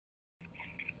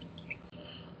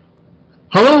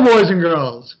Hello, boys and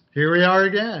girls. Here we are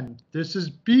again. This is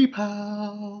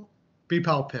Bpow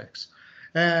picks,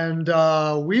 and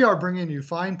we are bringing you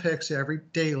fine picks every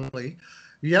daily.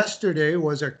 Yesterday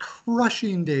was a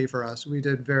crushing day for us. We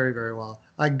did very, very well.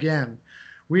 Again,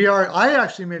 we are. I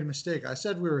actually made a mistake. I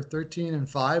said we were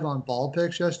 13-5 on ball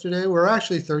picks yesterday. We're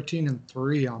actually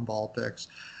 13-3 on ball picks.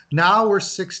 Now we're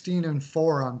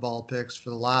 16-4 on ball picks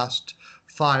for the last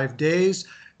 5 days.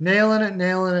 Nailing it,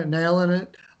 nailing it, nailing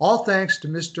it. All thanks to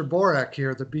Mr. Borek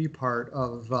here, the B part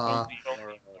of. Don't be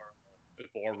more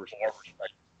bar respect.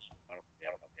 I don't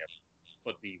have,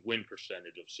 but the win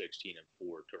percentage of 16-4 to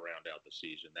round out the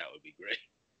season, that would be great.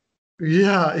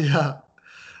 Yeah, yeah.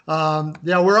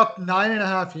 Yeah, we're up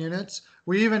 9.5 units.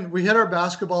 We hit our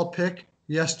basketball pick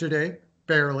yesterday,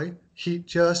 barely. Heat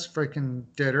just freaking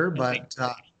did her, but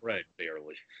Right,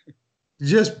 barely.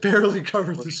 just barely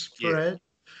covered the spread.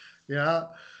 Yeah.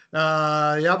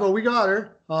 Yeah, but we got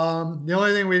her. The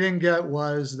only thing we didn't get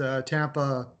was the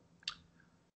Tampa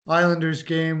Islanders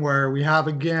game where we have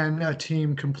again a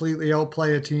team completely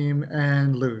outplay a team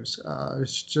and lose.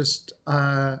 It's just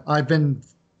I've been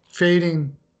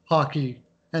fading hockey,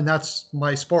 and that's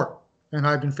my sport, and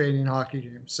I've been fading hockey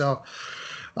games. So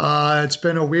it's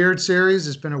been a weird series.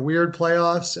 It's been a weird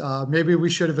playoffs. Maybe we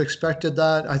should have expected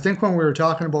that. I think when we were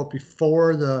talking about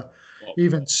before the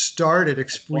even started,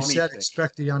 we said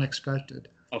expect the unexpected.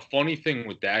 A funny thing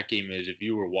with that game is if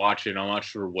you were watching, I'm not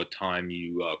sure what time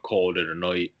you called it or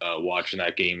night watching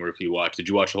that game, or if you watched. Did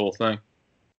you watch the whole thing?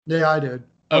 Yeah, I did.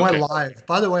 I went live.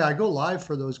 By the way, I go live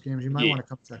for those games. You might want to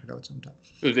come check it out sometime.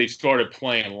 Because they started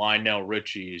playing Lionel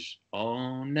Richie's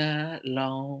 "All Night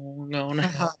Long"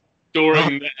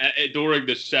 during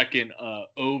the second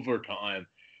overtime,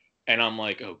 and I'm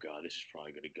like, oh god, this is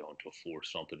probably going to go until 4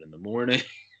 something in the morning.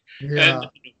 Yeah. And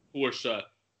of course,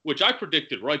 which I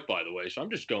predicted right, by the way. So I'm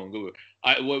just going good.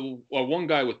 One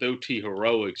guy with OT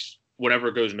heroics,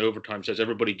 whatever goes in overtime, says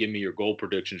everybody give me your goal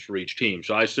predictions for each team.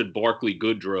 So I said Barclay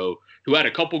Goodrow, who had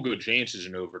a couple good chances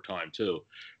in overtime too,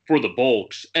 for the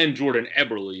Bolts, and Jordan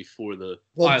Eberle for the.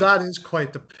 Well, that is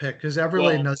quite the pick because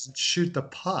Eberle doesn't shoot the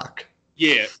puck.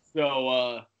 Yeah.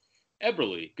 So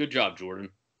Eberle, good job, Jordan.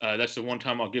 That's the one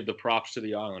time I'll give the props to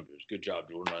the Islanders. Good job,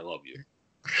 Jordan. I love you.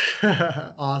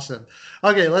 Awesome.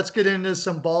 Okay, let's get into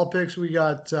some ball picks. We do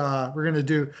all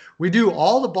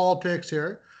the ball picks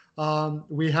here.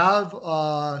 We have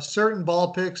certain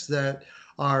ball picks that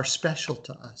are special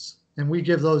to us, and we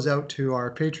give those out to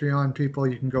our Patreon people.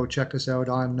 You can go check us out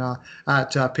on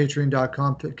at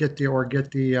patreon.com. Get the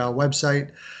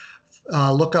website.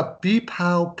 Look up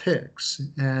Bpow Picks,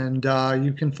 and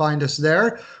you can find us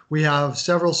there. We have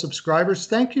several subscribers.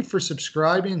 Thank you for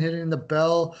subscribing, hitting the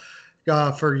bell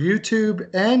for YouTube,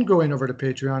 and going over to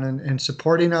Patreon and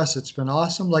supporting us. It's been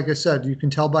awesome. Like I said, you can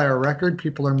tell by our record,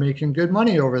 people are making good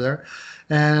money over there,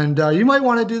 and you might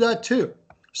want to do that too.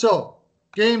 So,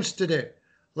 games today.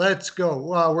 Let's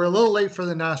go. We're a little late for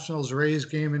the Nationals-Rays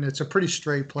game, and it's a pretty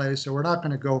straight play, so we're not going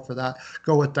to go with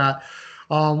that.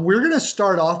 We're going to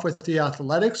start off with the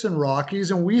Athletics and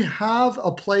Rockies, and we have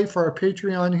a play for our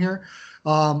Patreon here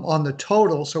on the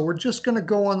total. So we're just going to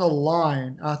go on the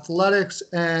line, Athletics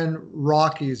and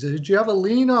Rockies. Did you have a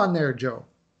lean on there, Joe?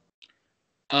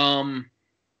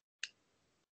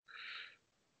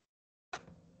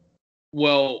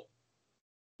 Well,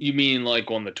 you mean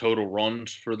like on the total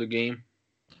runs for the game?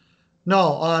 No,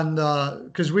 on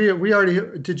because we already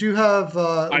did. You have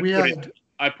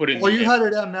I put in. Well, you had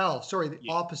it ML. Sorry, the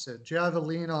opposite. Do you have a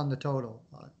lean on the total?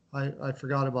 I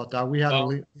forgot about that. We had a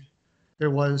lean.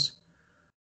 It was.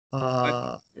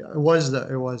 It was that.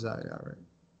 Yeah, right.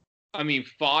 I mean,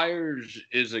 Fires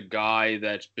is a guy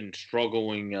that's been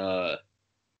struggling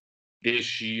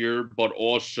this year, but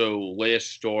also last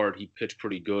start he pitched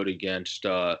pretty good against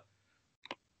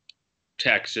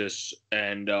Texas,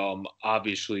 and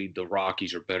obviously the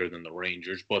Rockies are better than the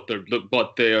Rangers, but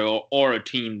they are a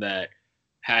team that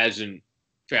hasn't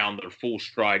found their full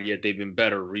stride yet. They've been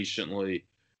better recently.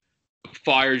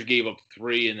 Fires gave up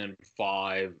 3 and then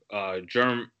 5.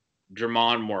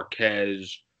 German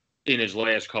Marquez, in his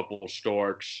last couple of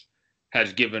starts,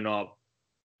 has given up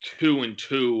 2 and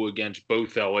 2 against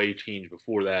both LA teams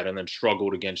before that, and then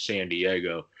struggled against San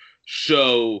Diego.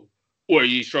 Or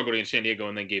he struggled against San Diego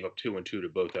and then gave up 2 and 2 to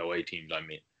both LA teams. I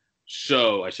mean,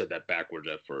 so I said that backwards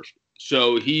at first.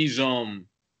 So he's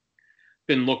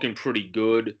been looking pretty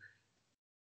good.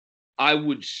 I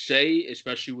would say,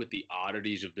 especially with the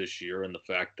oddities of this year and the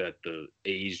fact that the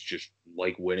A's just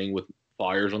like winning with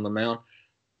Fires on the mound,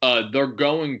 it's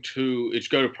going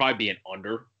to probably be an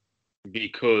under,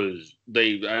 because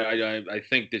I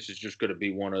think this is just going to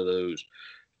be one of those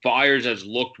Fires has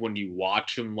looked when you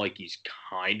watch him like he's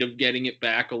kind of getting it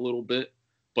back a little bit,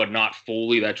 but not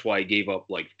fully. That's why he gave up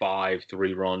like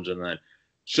 3 runs, and then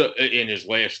so in his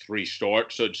last 3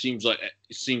 starts. So it seems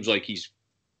like he's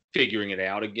figuring it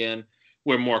out again.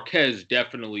 Where Marquez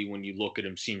definitely, when you look at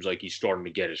him, seems like he's starting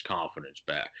to get his confidence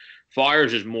back.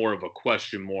 Fires is more of a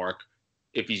question mark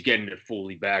if he's getting it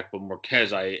fully back. But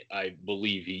Marquez, I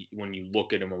believe when you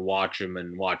look at him and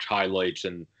watch highlights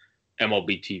and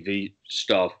MLB TV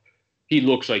stuff, he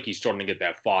looks like he's starting to get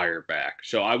that fire back.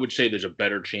 So I would say there's a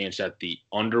better chance at the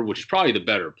under, which is probably the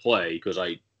better play because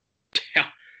I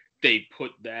doubt they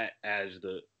put that as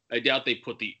I doubt they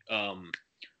put the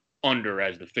under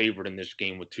as the favorite in this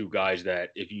game with two guys that,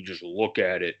 if you just look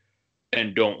at it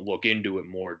and don't look into it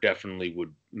more, definitely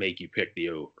would make you pick the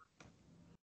over.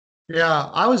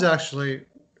 Yeah, I was actually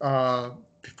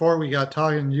before we got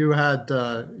talking, you had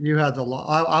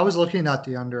I was looking at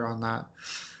the under on that.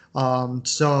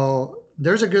 So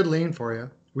there's a good lean for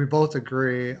you. We both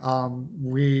agree.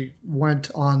 We went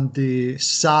on the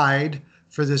side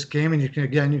for this game, and you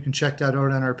can check that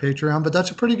out on our Patreon. But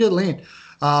that's a pretty good lean.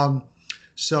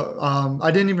 So I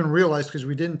didn't even realize, because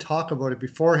we didn't talk about it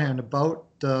beforehand, about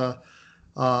the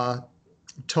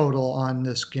total on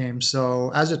this game.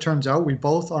 So as it turns out, we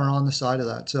both are on the side of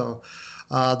that. So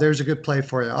there's a good play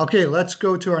for you. Okay, let's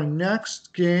go to our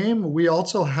next game. We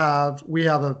have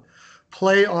a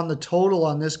play on the total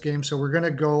on this game. So we're going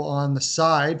to go on the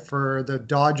side for the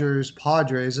Dodgers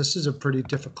Padres. This is a pretty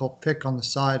difficult pick on the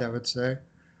side, I would say.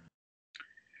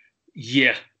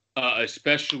 Yeah.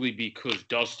 Especially because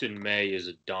Dustin May is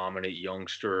a dominant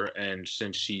youngster, and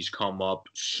since he's come up,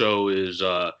 so is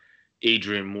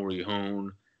Adrian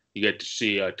Morejon. You get to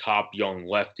see a top young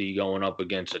lefty going up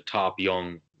against a top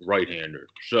young right-hander.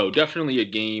 So definitely a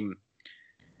game,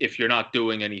 if you're not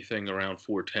doing anything around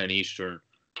 4:10 Eastern,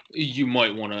 you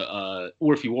might want to,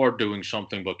 or if you are doing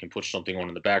something but can put something on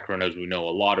in the background, as we know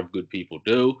a lot of good people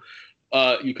do,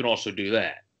 you can also do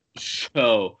that.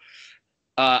 So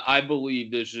I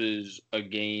believe this is a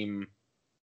game.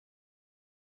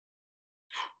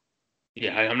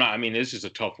 Yeah, I'm not. I mean, this is a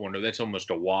tough one. That's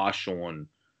almost a wash on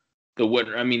the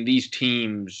winner. I mean, these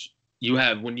teams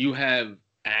when you have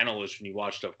analysts, when you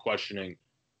watch stuff questioning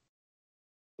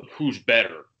who's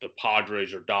better, the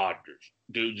Padres or Dodgers.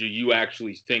 Do you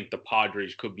actually think the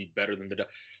Padres could be better than the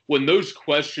Dodgers? When those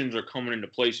questions are coming into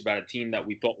place about a team that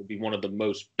we thought would be one of the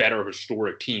most better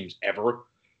historic teams ever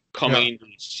coming into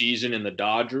the season in the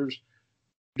Dodgers,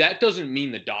 that doesn't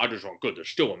mean the Dodgers aren't good. They're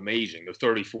still amazing. They're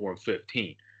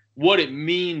 34-15. What it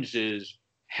means is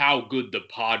how good the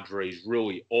Padres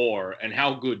really are and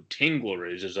how good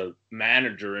Tingler is as a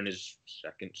manager in his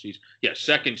second season. Yeah,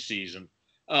 second season.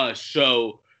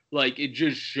 So, it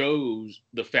just shows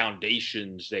the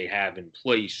foundations they have in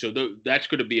place. So that's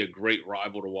going to be a great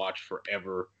rival to watch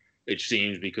forever, it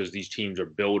seems, because these teams are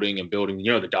building and building.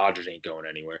 The Dodgers ain't going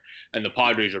anywhere. And the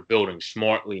Padres are building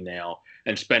smartly now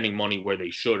and spending money where they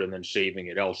should and then saving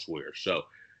it elsewhere. So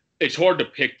it's hard to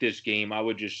pick this game. I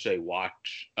would just say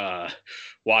watch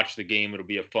the game. It'll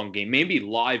be a fun game. Maybe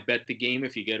live bet the game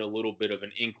if you get a little bit of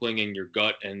an inkling in your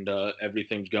gut and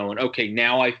everything's going, okay,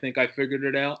 now I think I figured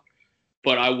it out.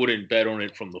 But I wouldn't bet on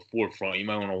it from the forefront. You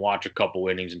might want to watch a couple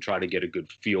innings and try to get a good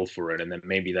feel for it, and then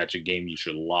maybe that's a game you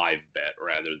should live bet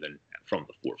rather than from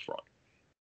the forefront.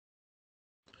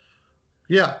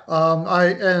 Yeah,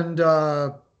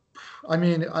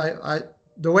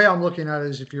 the way I'm looking at it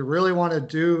is, if you really want to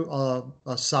do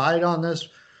a side on this,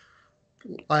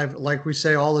 like we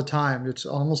say all the time, it's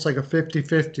almost like a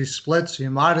 50-50 split, so you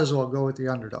might as well go with the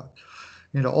underdog.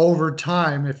 Over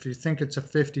time, if you think it's a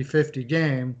 50-50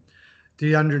 game,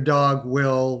 the underdog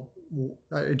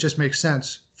it just makes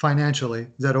sense financially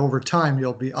that over time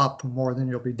you'll be up more than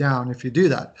you'll be down if you do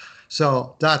that.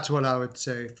 So that's what I would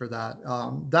say for that.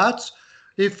 That's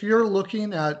if you're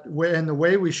looking at, and the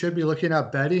way we should be looking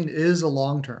at betting is a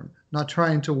long term, not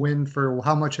trying to win for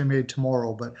how much I made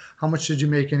tomorrow, but how much did you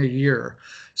make in a year?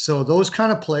 So those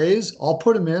kind of plays, I'll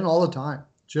put them in all the time,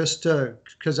 just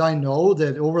because I know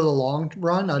that over the long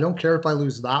run, I don't care if I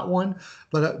lose that one,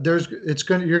 but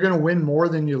you're going to win more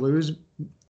than you lose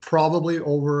probably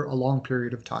over a long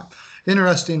period of time.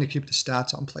 Interesting to keep the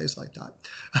stats on plays like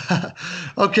that.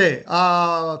 Okay,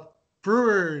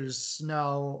 Brewers.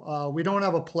 Now we don't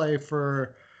have a play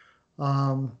for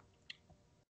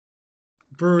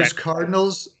Brewers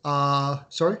Cardinals.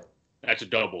 Sorry? That's a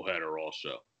doubleheader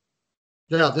also.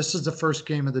 Yeah, this is the first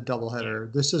game of the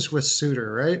doubleheader. This is with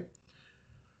Suter, right?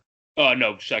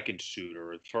 No, second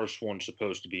Suter. The first one's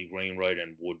supposed to be Wainwright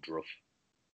and Woodruff.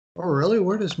 Oh, really?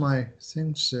 Where does my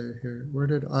thing say here?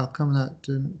 How come that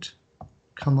didn't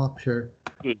come up here.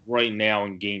 Right now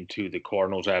in game 2, the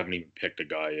Cardinals haven't even picked a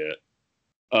guy yet,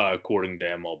 according to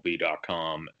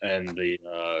MLB.com. And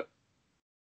the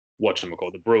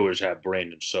whatchamacallit, the Brewers have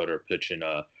Brandon Sutter pitching,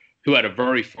 who had a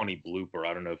very funny blooper.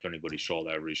 I don't know if anybody saw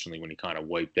that recently when he kind of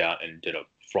wiped out and did a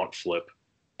front flip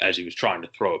as he was trying to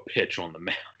throw a pitch on the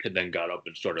mound and then got up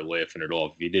and started laughing it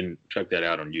off. If you didn't check that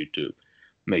out on YouTube,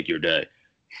 make your day.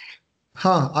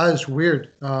 Huh, that's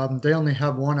weird. They only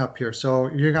have one up here, so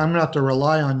I'm gonna have to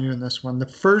rely on you in this one. The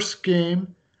first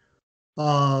game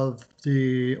of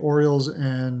the Orioles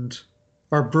and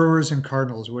our Brewers and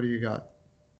Cardinals. What do you got?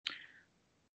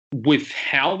 With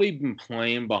how they've been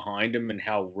playing behind him and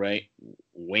how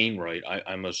Wainwright,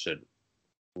 I must have said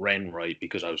Renwright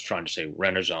because I was trying to say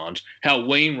Renaissance, how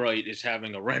Wainwright is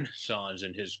having a renaissance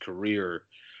in his career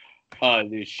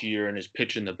this year and is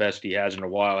pitching the best he has in a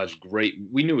while. That's great.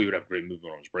 We knew he would have great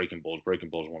movement on his breaking balls. Breaking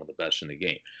balls is one of the best in the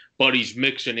game. But he's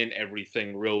mixing in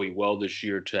everything really well this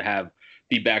year to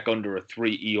be back under a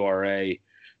 3 ERA.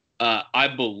 I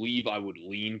believe I would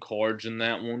lean Cards in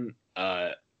that one.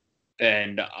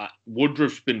 And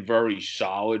Woodruff's been very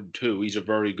solid, too. He's a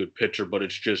very good pitcher, but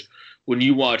it's just when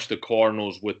you watch the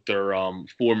Cardinals with their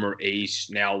former ace,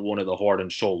 now one of the heart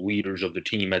and soul leaders of the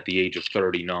team at the age of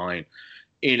 39,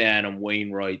 in Adam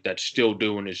Wainwright, that's still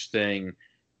doing his thing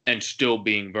and still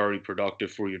being very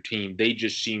productive for your team. They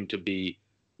just seem to be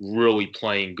really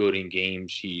playing good in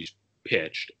games he's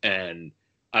pitched. And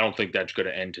I don't think that's going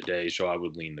to end today, so I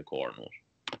would lean the Cardinals.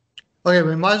 Okay,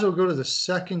 we might as well go to the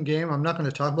second game. I'm not going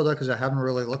to talk about that because I haven't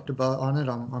really looked on it.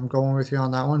 I'm going with you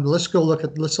on that one. But let's look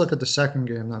at the second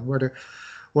game then. What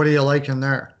are you liking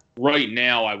there? Right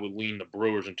now, I would lean the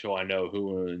Brewers until I know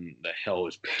who in the hell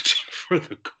is pitching for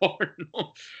the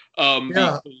Cardinals.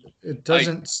 Yeah, it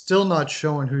doesn't still not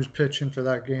showing who's pitching for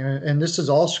that game, and this is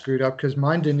all screwed up because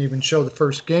mine didn't even show the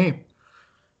first game.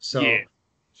 So yeah.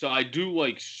 So I do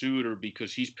like Suter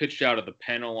because he's pitched out of the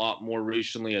pen a lot more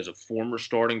recently as a former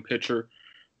starting pitcher,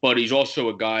 but he's also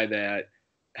a guy that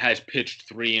has pitched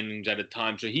 3 innings at a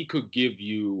time, so he could give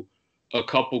you a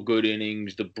couple good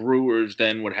innings. The Brewers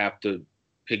then would have to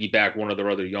piggyback one of their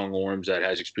other young arms that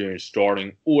has experience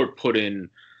starting or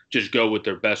just go with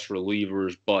their best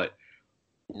relievers. But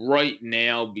right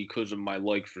now, because of my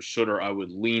like for Suter, I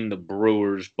would lean the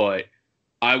Brewers, but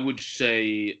I would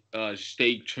say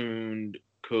stay tuned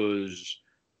because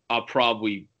I'll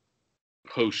probably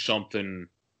post something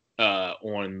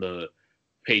on the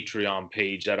Patreon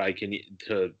page that I can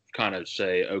to kind of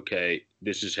say, okay,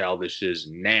 this is how this is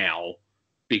now,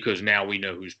 because now we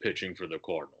know who's pitching for the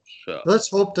Cardinals. So let's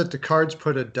hope that the Cards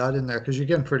put a dud in there because you're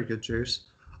getting pretty good juice.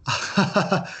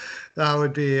 That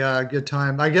would be a good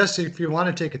time. I guess if you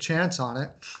want to take a chance on it,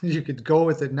 you could go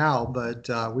with it now, but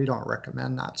we don't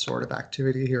recommend that sort of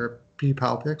activity here at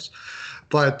Bpow Picks.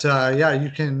 But yeah, you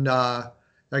can,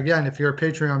 again, if you're a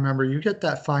Patreon member, you get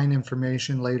that fine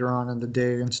information later on in the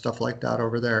day and stuff like that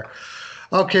over there.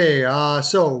 Okay,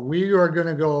 so we are going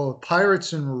to go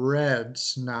Pirates and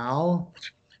Reds now.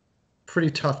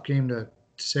 Pretty tough game to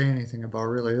say anything about,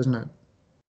 really, isn't it?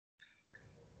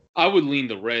 I would lean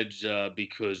the Reds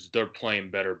because they're playing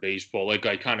better baseball. Like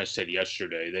I kind of said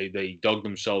yesterday, they dug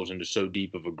themselves into so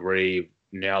deep of a grave.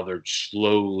 Now they're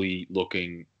slowly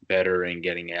looking better and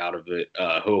getting out of it.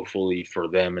 Hopefully for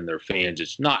them and their fans,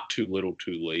 it's not too little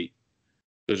too late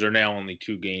because they're now only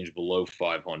 2 games below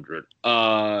 500.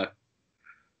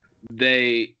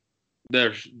 They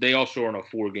also are on a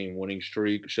 4-game winning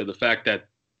streak. So the fact that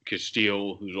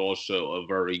Castile, who's also a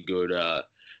very good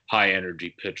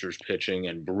high-energy pitchers pitching,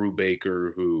 and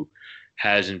Brubaker, who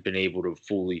hasn't been able to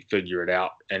fully figure it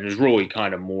out and is really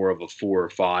kind of more of a 4 or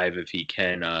 5 if he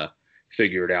can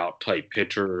figure it out type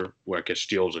pitcher, where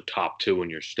Castile's a top 2 in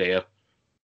your staff.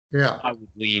 Yeah. I would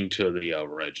lean to the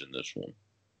Reds in this one.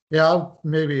 Yeah,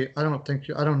 maybe. I don't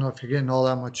know if you're getting all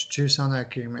that much juice on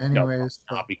that game anyways.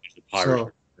 No, not because the Pirates are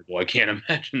terrible. I can't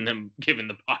imagine them giving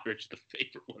the Pirates the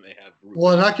favorite when they have Brubaker.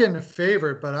 Well, not getting a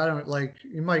favorite, but I don't like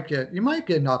you might get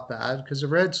not bad because the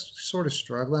Reds sort of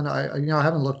struggling. I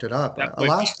haven't looked it up.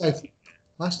 Last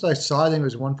I saw, I think it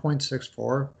was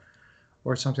 1.64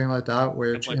 or something like that,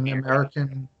 which in the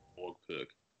American dog pick.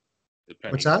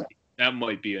 What's that? That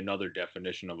might be another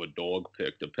definition of a dog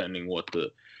pick, depending what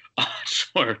the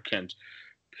odds are against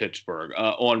Pittsburgh.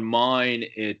 On mine,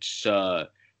 it's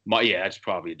it's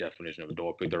probably a definition of a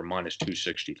dog pick. They're minus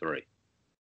 263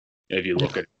 if you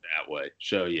look at it that way.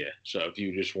 So yeah, so if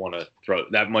you just want to throw,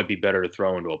 that might be better to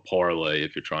throw into a parlay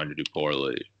if you're trying to do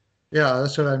parlays. Yeah,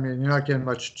 that's what I mean. You're not getting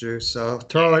much juice, so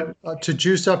throw it to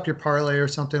juice up your parlay or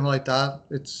something like that.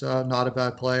 It's not a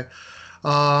bad play.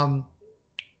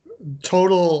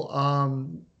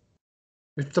 Total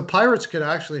If the Pirates could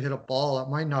actually hit a ball, it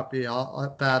might not be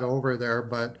a bad over there,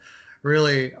 but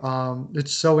really,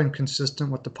 it's so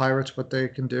inconsistent with the Pirates what they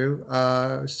can do.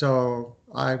 So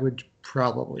I would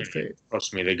probably fade.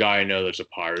 Trust me, the guy I know that's a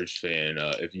Pirates fan,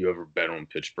 if you ever bet on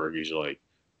Pittsburgh,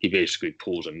 he basically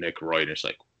pulls a Nick Wright. And it's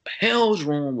like, what the hell's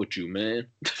wrong with you, man?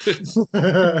 Like,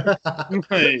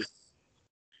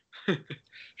 so,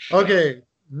 Okay,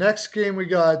 next game we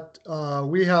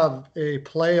have a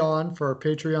play on for our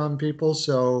Patreon people,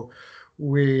 so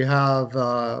we have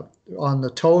on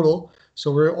the total.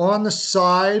 So we're on the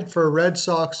side for Red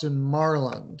Sox and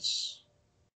Marlins.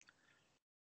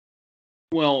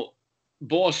 well,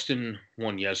 Boston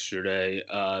won yesterday,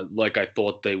 like I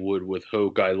thought they would with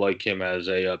Hoke. I like him as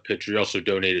a pitcher. He also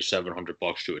donated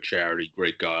 $700 to a charity.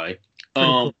 Great guy. Pretty cool.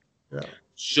 Um, Yeah.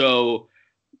 so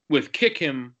with Kick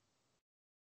him,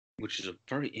 which is a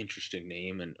very interesting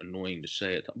name and annoying to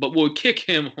say it, but we'll kick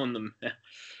him on the.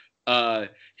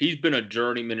 He's been a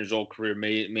journeyman his whole career,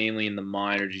 mainly in the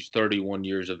minors. He's 31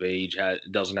 years of age,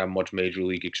 doesn't have much major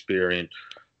league experience.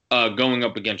 Going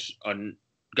up against a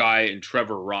guy in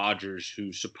Trevor Rogers,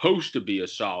 who's supposed to be a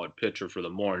solid pitcher for the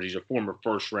Marlins. He's a former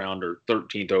first rounder,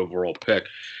 13th overall pick.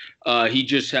 He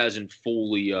just hasn't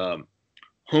fully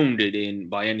honed it in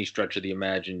by any stretch of the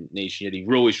imagination yet. He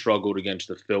really struggled against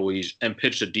the Phillies and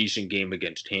pitched a decent game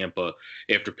against Tampa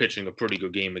after pitching a pretty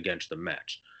good game against the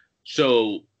Mets.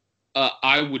 So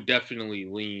I would definitely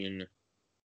lean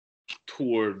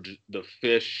towards the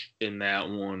fish in that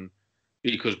one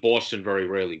because Boston very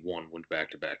rarely wins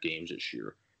back-to-back games this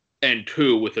year. And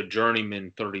two, with a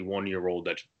journeyman 31-year-old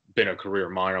that's been a career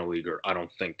minor leaguer, I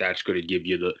don't think that's going to give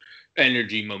you the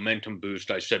energy momentum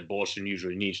boost I said Boston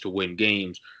usually needs to win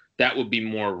games. That would be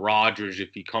more Rodgers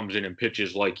if he comes in and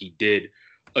pitches like he did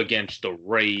against the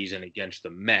Rays and against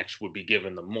the Mets, would be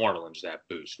giving the Marlins that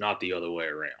boost, not the other way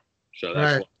around. So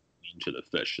that's Right. what I mean to the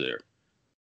fish there.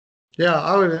 Yeah,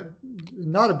 I would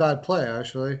not a bad play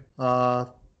actually.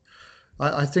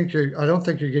 I think I don't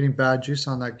think you're getting bad juice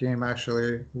on that game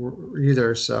actually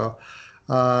either. So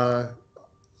uh,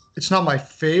 it's not my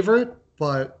favorite,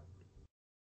 but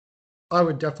I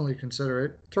would definitely consider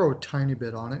it. Throw a tiny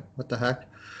bit on it. What the heck?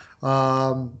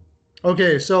 Um,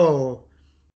 okay, so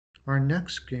our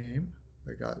next game,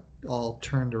 I got all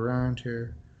turned around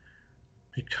here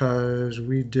because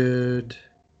we did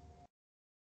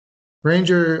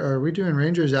Ranger. Are we doing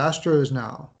Rangers Astros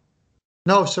now?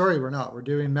 No, sorry, we're not. We're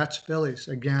doing Mets Phillies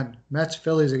again. Mets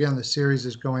Phillies again. The series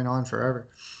is going on forever.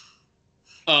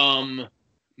 Um,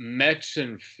 Mets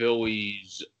and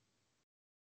Phillies,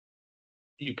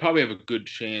 you probably have a good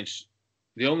chance.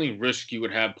 The only risk you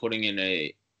would have putting in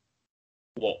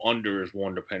under is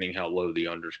one, depending how low the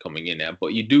under is coming in at.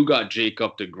 But you do got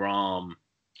Jacob deGrom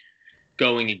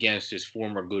going against his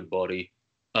former good buddy,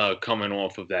 coming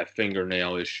off of that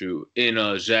fingernail issue in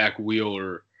Zach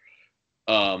Wheeler.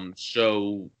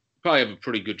 So probably have a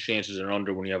pretty good chance as an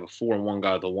under when you have a 4-1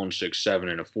 guy with a 1.67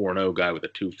 and a 4-0 guy with a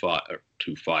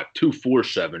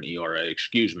 2.47 ERA.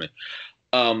 Excuse me.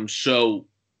 So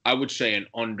I would say an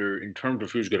under in terms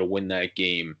of who's going to win that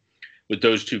game. With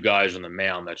those two guys on the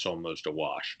mound, that's almost a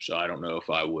wash. So I don't know if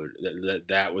I would with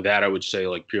that I would say,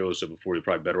 like Pirlo said before, you're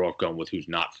probably better off going with who's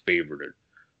not favorited,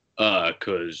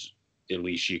 because at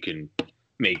least you can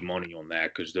make money on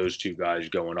that. Because those two guys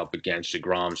going up against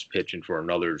DeGrom's pitching for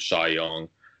another Cy Young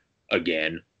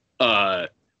again. I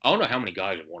don't know how many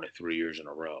guys have won it 3 years in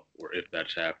a row, or if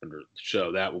that's happened.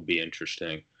 So that will be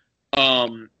interesting.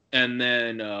 And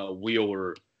then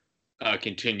Wheeler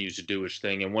continues to do his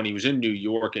thing. And when he was in New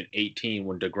York in 18,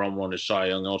 when DeGrom won his Cy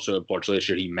Young, also in parts last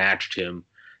year, he matched him.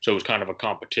 So it was kind of a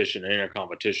competition, and in a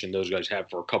competition those guys had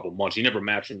for a couple months. He never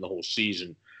matched him the whole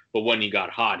season, but when he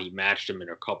got hot, he matched him in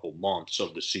a couple months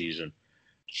of the season.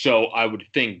 So I would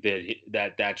think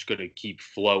that's going to keep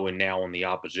flowing now on the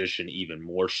opposition even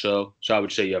more so. So I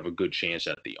would say you have a good chance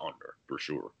at the under for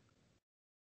sure.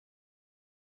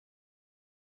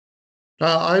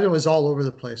 I was all over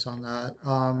the place on that.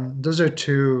 Those are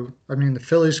two. I mean, the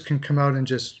Phillies can come out and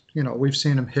just, we've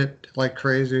seen them hit like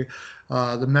crazy.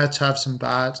 The Mets have some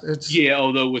bats. Yeah,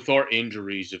 although with our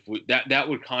injuries, if we that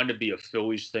would kind of be a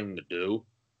Phillies thing to do.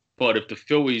 But if the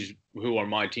Phillies, who are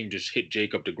my team, just hit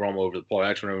Jacob deGrom over the plate,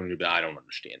 that's when everyone would be, I don't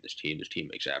understand this team. This team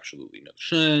makes absolutely no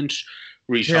sense.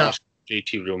 Rhys yeah, Hoskins,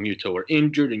 JT Realmuto are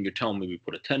injured, and you're telling me we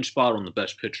put a 10 spot on the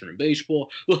best pitcher in baseball.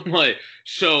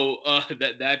 So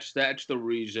that's the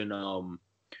reason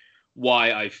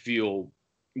why I feel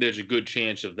there's a good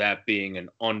chance of that being an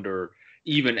under,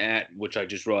 even at, which I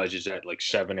just realized is at like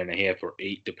 7.5 or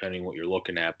 8, depending what you're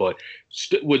looking at. But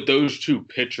with those two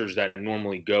pitchers that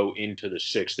normally go into the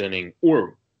 6th inning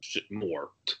or more,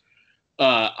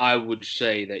 I would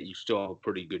say that you still have a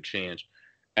pretty good chance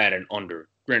at an under.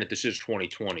 Granted, this is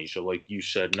 2020, so like you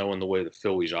said, knowing the way the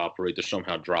Phillies operate, they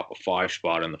somehow drop a 5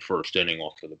 spot in the first inning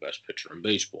off of the best pitcher in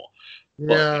baseball.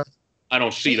 But Yeah, I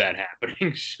don't see that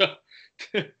happening. So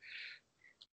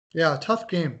yeah, tough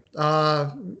game.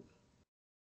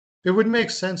 It would make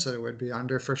sense that it would be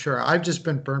under for sure. I've just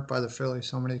been burnt by the Phillies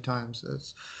so many times.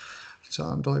 It's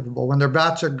unbelievable. When their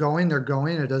bats are going, they're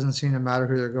going. It doesn't seem to matter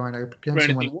who they're going against granted,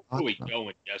 and they when weren't they're really not.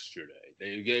 going yesterday.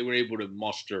 They were able to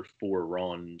muster 4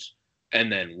 runs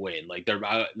and then win. Like their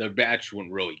bats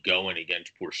weren't really going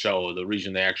against Porcello. The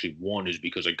reason they actually won is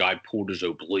because a guy pulled his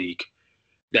oblique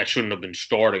that shouldn't have been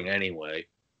starting anyway,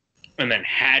 and then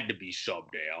had to be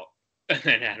subbed out. And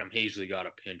then Adam Hazley got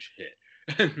a pinch hit,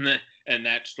 and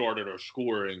that started our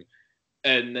scoring.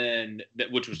 And then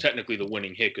which was technically the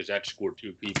winning hit because that scored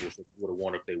 2 people, so would have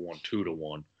won if they won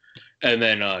 2-1. And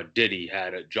then Diddy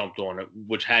jumped on it,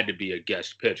 which had to be a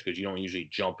guest pitch because you don't usually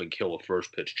jump and kill a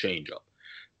first pitch changeup.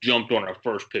 Jumped on a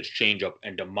first pitch changeup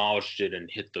and demolished it and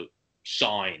hit the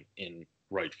sign in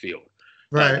right field,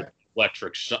 Right. the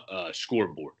electric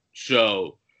scoreboard.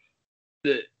 So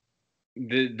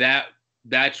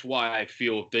that's why I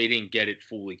feel if they didn't get it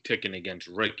fully ticking against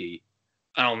Ricky,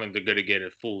 I don't think they're going to get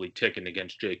it fully ticking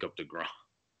against Jacob deGrom.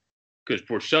 Because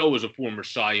Porcello was a former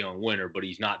Cy Young winner, but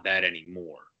he's not that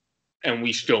anymore. And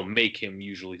we still make him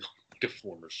usually like a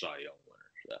former Cy Young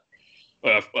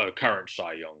winner. A current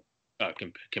Cy Young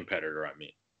competitor, I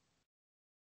mean.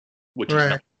 Which Right.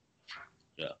 is not.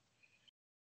 Yeah.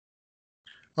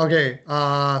 Okay.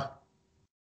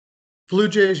 Blue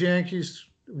Jays, Yankees.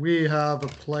 We have a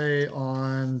play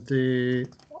on the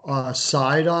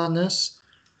side on this.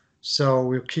 So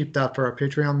we'll keep that for our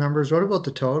Patreon members. What about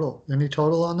the total? Any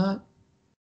total on that?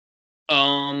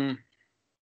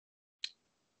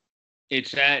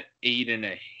 It's at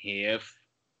 8.5.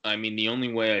 I mean, the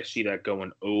only way I see that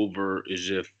going over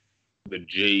is if the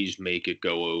Jays make it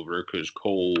go over because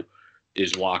Cole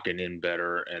is locking in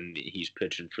better and he's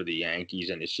pitching for the Yankees.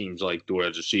 And it seems like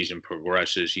as the season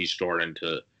progresses, he's starting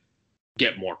to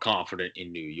get more confident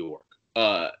in New York,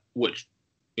 which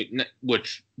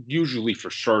usually for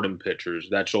certain pitchers,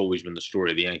 that's always been the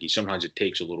story of the Yankees. Sometimes it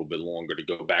takes a little bit longer to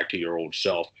go back to your old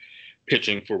self,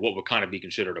 pitching for what would kind of be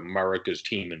considered America's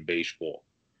team in baseball.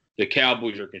 The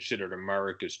Cowboys are considered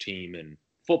America's team in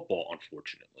football,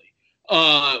 unfortunately,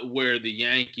 where the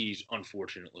Yankees,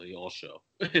 unfortunately, also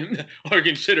are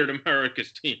considered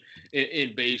America's team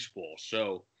in baseball.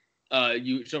 So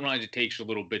you sometimes it takes a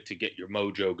little bit to get your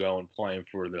mojo going playing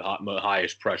for the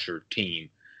highest pressure team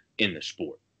in the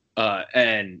sport.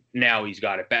 And now he's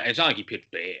got it back. It's not like he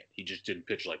pitched bad. He just didn't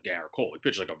pitch like Garrett Cole. He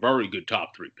pitched like a very good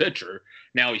top 3 pitcher.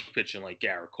 Now he's pitching like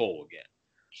Garrett Cole again.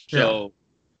 So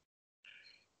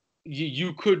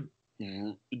you could.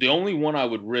 The only one I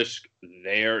would risk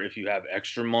there if you have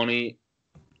extra money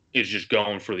is just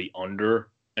going for the under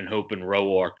and hoping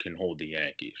Roark can hold the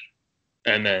Yankees.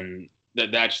 And then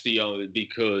that's the other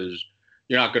because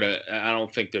you're not going to. I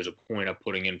don't think there's a point of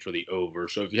putting in for the over.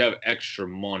 So if you have extra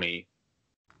money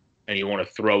and you want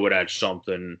to throw it at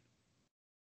something,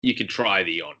 you can try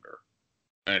the under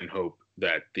and hope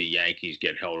that the Yankees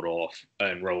get held off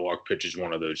and Roark pitches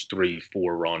one of those 3-4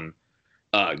 run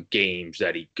games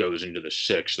that he goes into the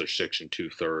 6th or 6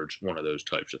 2/3, one of those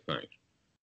types of things.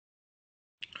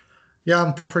 Yeah,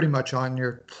 I'm pretty much on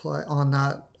your play on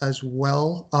that as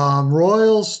well.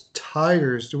 Royals,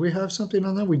 Tigers. Do we have something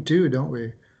on that? We do, don't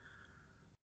we?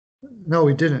 No,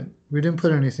 we didn't. We didn't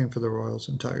put anything for the Royals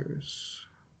and Tigers.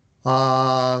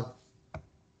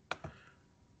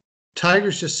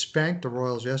 Tigers just spanked the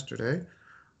Royals yesterday.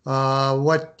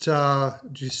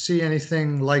 Do you see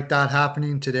anything like that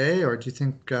happening today, or do you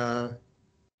think the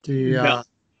No.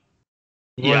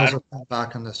 Royals will come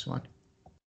back on this one?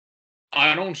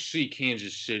 I don't see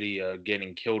Kansas City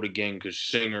getting killed again because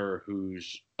Singer,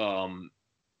 who's been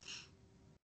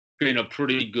a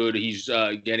pretty good, he's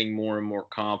getting more and more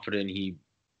confident. He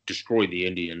destroyed the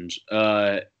Indians.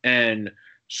 And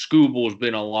Scooble's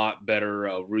been a lot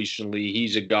better recently.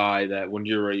 He's a guy that when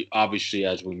you're obviously,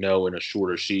 as we know, in a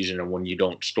shorter season and when you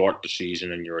don't start the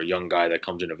season and you're a young guy that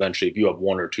comes in eventually, if you have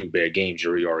 1 or 2 bad games,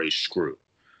 you're already screwed.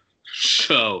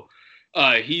 So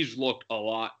he's looked a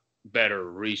lot better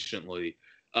recently.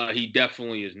 He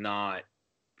definitely is not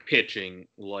pitching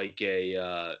like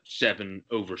a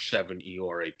 7/7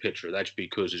 ERA pitcher. That's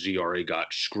because his ERA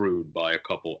got screwed by a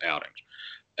couple outings.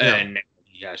 Yeah. And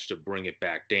he has to bring it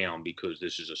back down because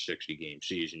this is a 60-game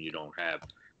season. You don't have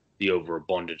the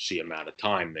overabundancy amount of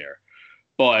time there.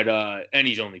 But and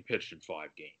he's only pitched in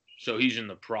 5 games. So he's in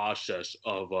the process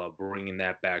of bringing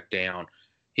that back down.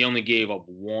 He only gave up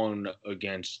 1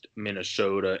 against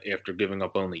Minnesota after giving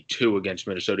up only 2 against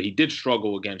Minnesota. He did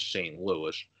struggle against St.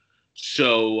 Louis.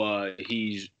 So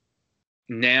he's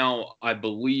now, I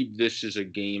believe this is a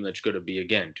game that's going to be,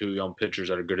 again, 2 young pitchers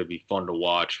that are going to be fun to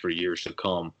watch for years to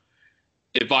come.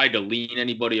 If I had to lean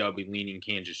anybody, I'd be leaning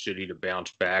Kansas City to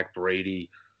bounce back. Brady,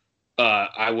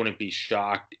 I wouldn't be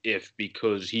shocked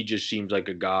because he just seems like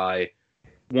a guy.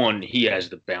 One, he has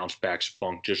the bounce back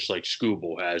spunk just like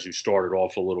Scooble has, who started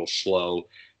off a little slow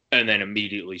and then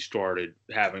immediately started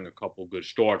having a couple good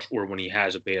starts. Or when he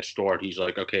has a bad start, he's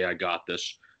like, okay, I got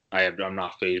this. I'm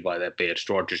not fazed by that bad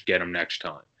start. Just get him next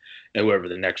time, and whoever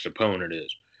the next opponent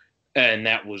is. And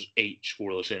that was 8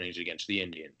 scoreless innings against the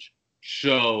Indians.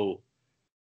 So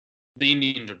the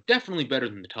Indians are definitely better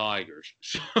than the Tigers.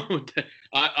 So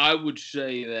I would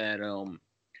say that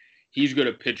he's going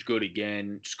to pitch good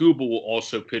again. Scuba will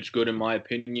also pitch good, in my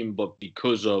opinion, but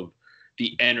because of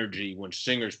the energy when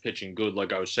Singer's pitching good,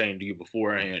 like I was saying to you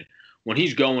beforehand, when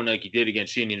he's going like he did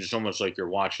against the Indians, it's almost like you're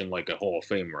watching like a Hall of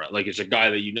Famer. Like it's a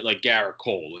guy that you know, like Garrett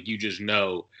Cole. Like you just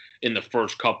know in the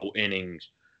first couple innings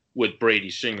with Brady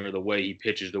Singer, the way he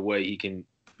pitches, the way he can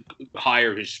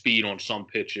higher his speed on some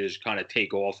pitches, kind of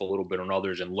take off a little bit on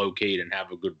others and locate and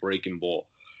have a good breaking ball.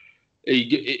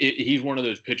 He's one of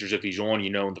those pitchers, if he's on,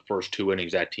 in the first 2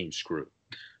 innings, that team's screwed.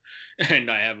 And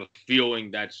I have a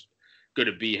feeling that's going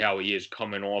to be how he is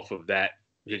coming off of that,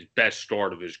 his best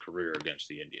start of his career against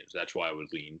the Indians. That's why I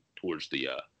would lean towards the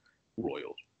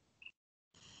Royals.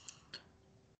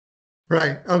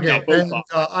 Right. Okay. And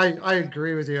I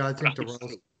agree with you. I think the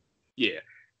Royals. Yeah.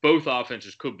 Both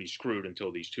offenses could be screwed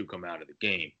until these two come out of the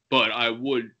game. But I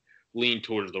would lean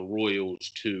towards the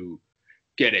Royals to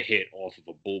get a hit off of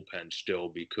a bullpen still,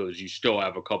 because you still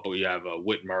have you have a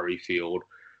Whit Merrifield,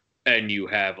 and you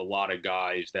have a lot of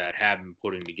guys that have been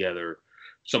putting together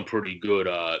some pretty good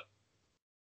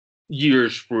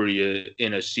years for you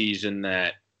in a season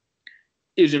that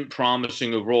isn't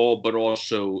promising overall, but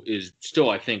also is still,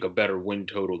 I think, a better win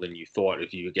total than you thought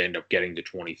if you end up getting to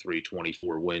 23,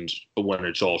 24 wins when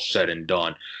it's all said and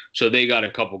done. So they got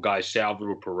a couple guys.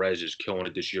 Salvador Perez is killing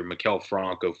it this year. Maikel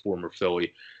Franco, former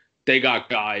Philly. They got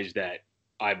guys that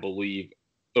I believe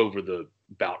over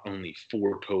about only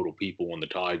 4 total people on the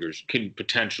Tigers can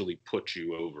potentially put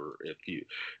you over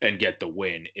and get the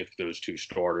win if those 2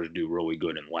 starters do really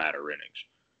good in latter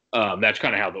innings. That's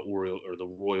kind of how the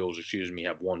Royals,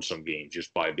 have won some games,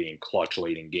 just by being clutch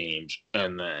late in games,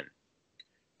 and then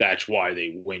that's why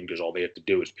they win, because all they have to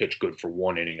do is pitch good for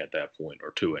 1 inning at that point,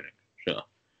 or 2 innings. So.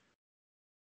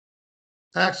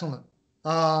 Excellent.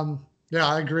 Yeah,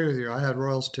 I agree with you. I had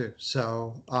Royals too.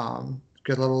 So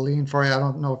good little lean for you. I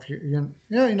don't know if you're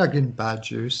not getting bad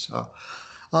juice. So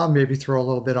I'll maybe throw a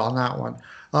little bit on that one.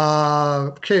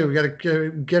 Okay, we got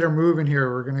to get her moving here.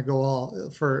 We're going to go all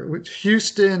for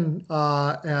Houston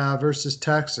versus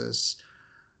Texas.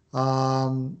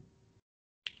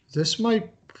 This might.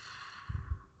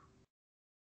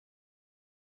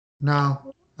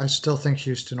 No, I still think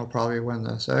Houston will probably win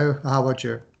this. How about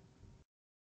you?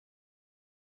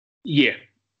 Yeah,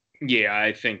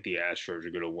 I think the Astros are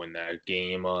going to win that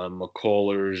game.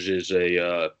 McCullers is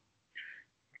a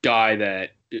guy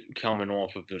that coming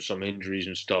off of some injuries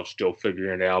and stuff, still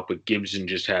figuring it out. But Gibson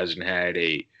just hasn't had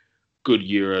a good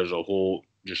year as a whole,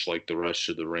 just like the rest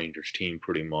of the Rangers team,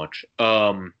 pretty much.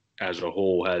 As a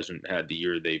whole, hasn't had the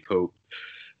year they've hoped.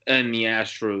 And the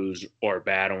Astros are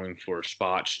battling for a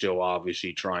spot, still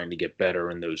obviously trying to get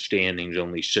better in those standings,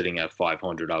 only sitting at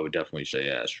 500. I would definitely say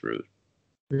Astros.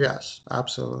 Yes,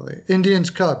 absolutely. Indians,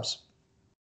 Cubs.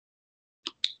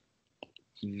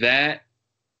 That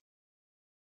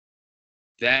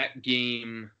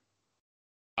game,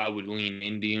 I would lean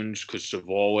Indians, because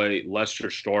Savale, Lester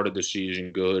started the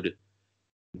season good,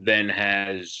 then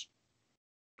has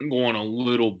gone a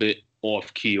little bit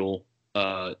off keel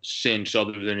since,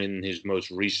 other than in his most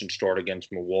recent start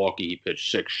against Milwaukee. He pitched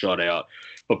 6 shutout.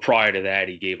 But prior to that,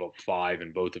 he gave up 5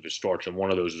 in both of his starts, and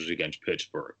one of those was against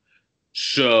Pittsburgh.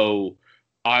 So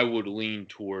I would lean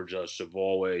towards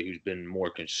Savale, who's been more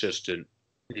consistent.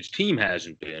 His team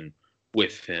hasn't been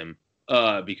with him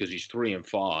because he's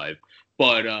 3-5.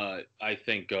 But I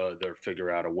think they'll figure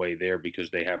out a way there,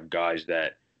 because they have guys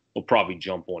that will probably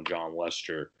jump on John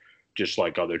Lester, just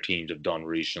like other teams have done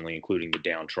recently, including the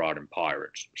downtrodden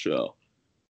Pirates. So.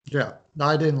 Yeah,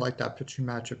 I didn't like that pitching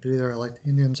matchup either. I like the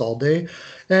Indians all day.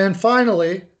 And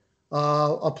finally,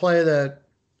 a play that,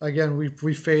 again,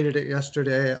 we faded it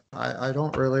yesterday. I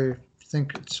don't really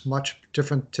think it's much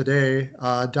different today.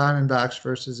 Diamondbacks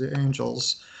versus the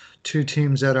Angels, 2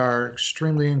 teams that are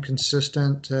extremely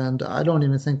inconsistent, and I don't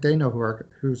even think they know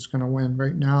who's going to win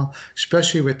right now,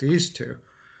 especially with these 2.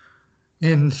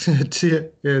 In it's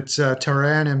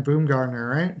Taran and Boomgarner,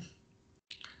 right?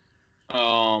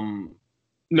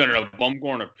 No.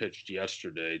 Bumgarner pitched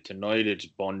yesterday. Tonight it's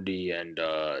Bundy and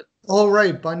Oh,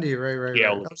 right, Bundy, right.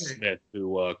 Caleb Okay. Smith,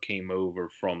 who came over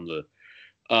from the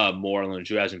Marlins,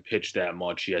 who hasn't pitched that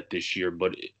much yet this year,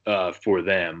 but for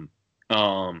them,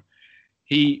 um,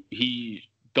 he's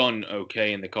done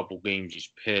okay in the couple games he's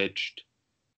pitched.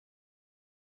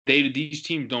 These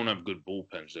teams don't have good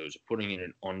bullpens though. So putting in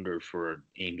an under for an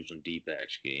Angels and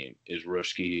D-backs game is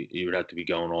risky. You would have to be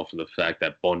going off of the fact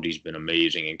that Bundy's been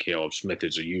amazing and Caleb Smith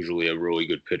is usually a really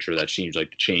good pitcher that seems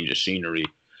like to change the scenery.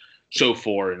 So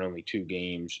far in only 2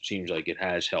 games, seems like it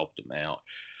has helped him out.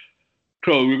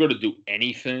 So if we're going to do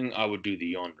anything, I would do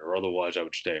the under. Otherwise, I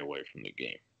would stay away from the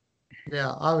game.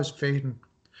 Yeah, I was fading.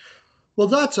 Well,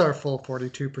 that's our full We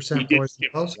 42%, did boys and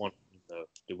skip girls. one, though.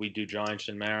 Did we do Giants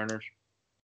and Mariners?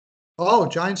 Oh,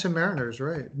 Giants and Mariners,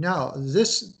 right. Now,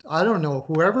 this, I don't know,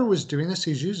 whoever was doing this,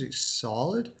 he's usually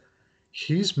solid.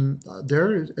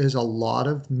 There is a lot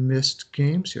of missed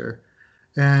games here.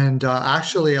 And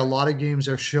actually, a lot of games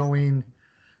are showing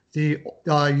the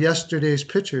yesterday's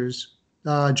pitchers.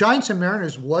 Giants and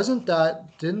Mariners,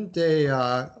 didn't they,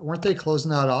 weren't they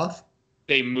closing that off?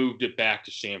 They moved it back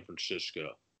to San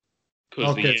Francisco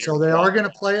because Okay, the so they are going to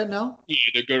play it now? yeah,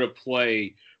 they're going to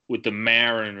play with the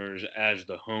Mariners as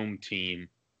the home team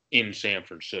in San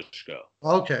Francisco.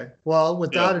 Okay. Well,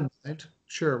 with So, that in mind,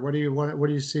 sure. What do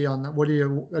you see on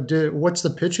that? What's the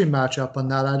pitching matchup on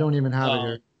that? I don't even have it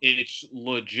here. it's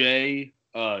LeJay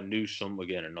Newsome,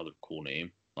 again, another cool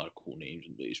name. A lot of cool names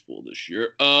in baseball this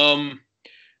year.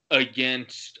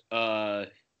 Against where's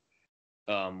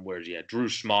he at? Drew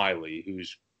Smiley,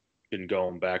 who's been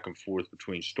going back and forth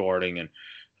between starting and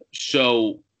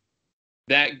so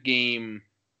that game.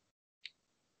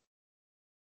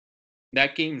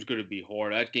 That game's going to be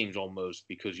hard. That game's almost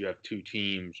because you have 2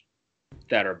 teams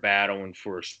that are battling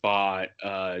for a spot.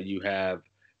 You have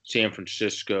San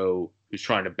Francisco, who's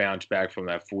trying to bounce back from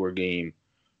that 4-game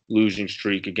losing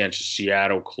streak against a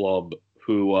Seattle club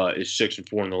who is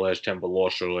 6-4 in the last 10, but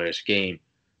lost their last game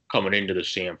coming into the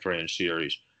San Fran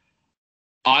series.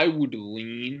 I would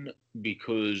lean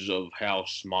because of how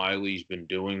Smiley's been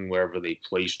doing wherever they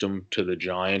placed him to the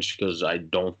Giants because I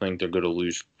don't think they're going to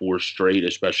lose 4 straight,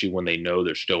 especially when they know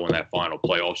they're still in that final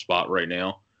playoff spot right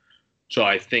now. So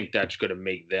I think that's going to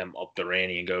make them up their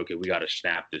ante and go, okay, we got to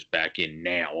snap this back in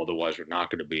now. Otherwise, we're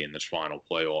not going to be in this final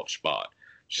playoff spot.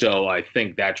 So I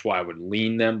think that's why I would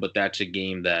lean them. But that's a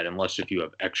game that, unless if you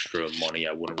have extra money,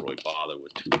 I wouldn't really bother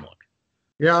with too much.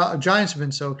 Yeah, Giants have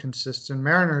been so consistent.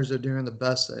 Mariners are doing the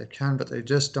best they can, but they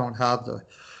just don't have the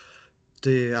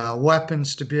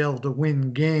weapons to be able to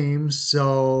win games.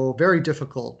 So very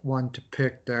difficult one to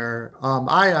pick there.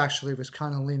 I actually was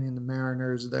kind of leaning the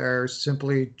Mariners there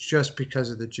simply just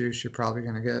because of the juice you're probably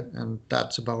going to get, and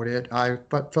that's about it.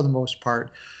 But for the most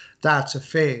part, that's a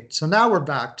fade. So now we're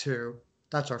back to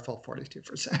that's our full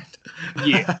 42%.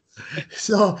 Yeah.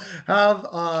 So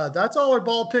that's all our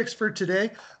ball picks for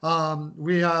today.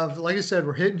 We have, like I said,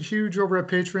 we're hitting huge over at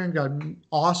Patreon. Got an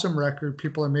awesome record.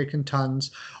 People are making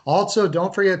tons. Also,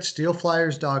 don't forget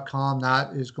steelflyers.com.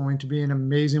 That is going to be an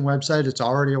amazing website. It's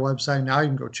already a website now. You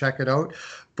can go check it out.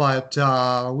 But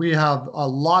we have a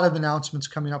lot of announcements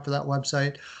coming up for that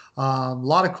website. A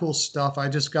lot of cool stuff. I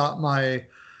just got my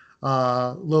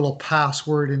little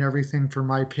password and everything for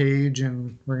my page,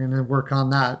 and we're going to work on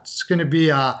that. It's going to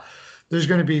be there's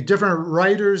going to be different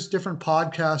writers, different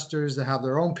podcasters that have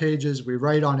their own pages. We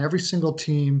write on every single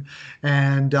team,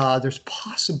 and there's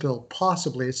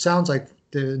possibly, it sounds like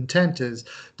the intent is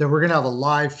that we're going to have a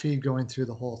live feed going through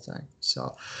the whole thing.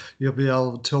 So you'll be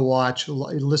able to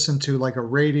listen to like a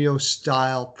radio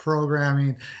style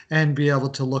programming and be able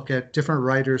to look at different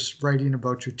writers writing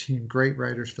about your team, great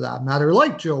writers for that matter,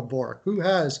 like Joe Borek, who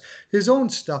has his own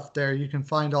stuff there. You can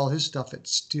find all his stuff at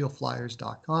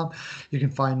steelflyers.com. You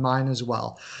can find mine as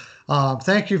well.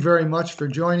 Thank you very much for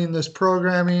joining this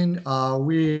programming.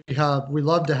 We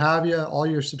love to have you, all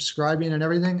your subscribing and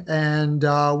everything. And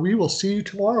we will see you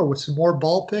tomorrow with some more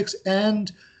ball picks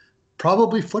and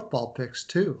probably football picks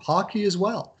too, hockey as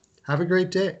well. Have a great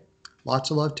day. Lots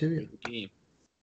of love to you.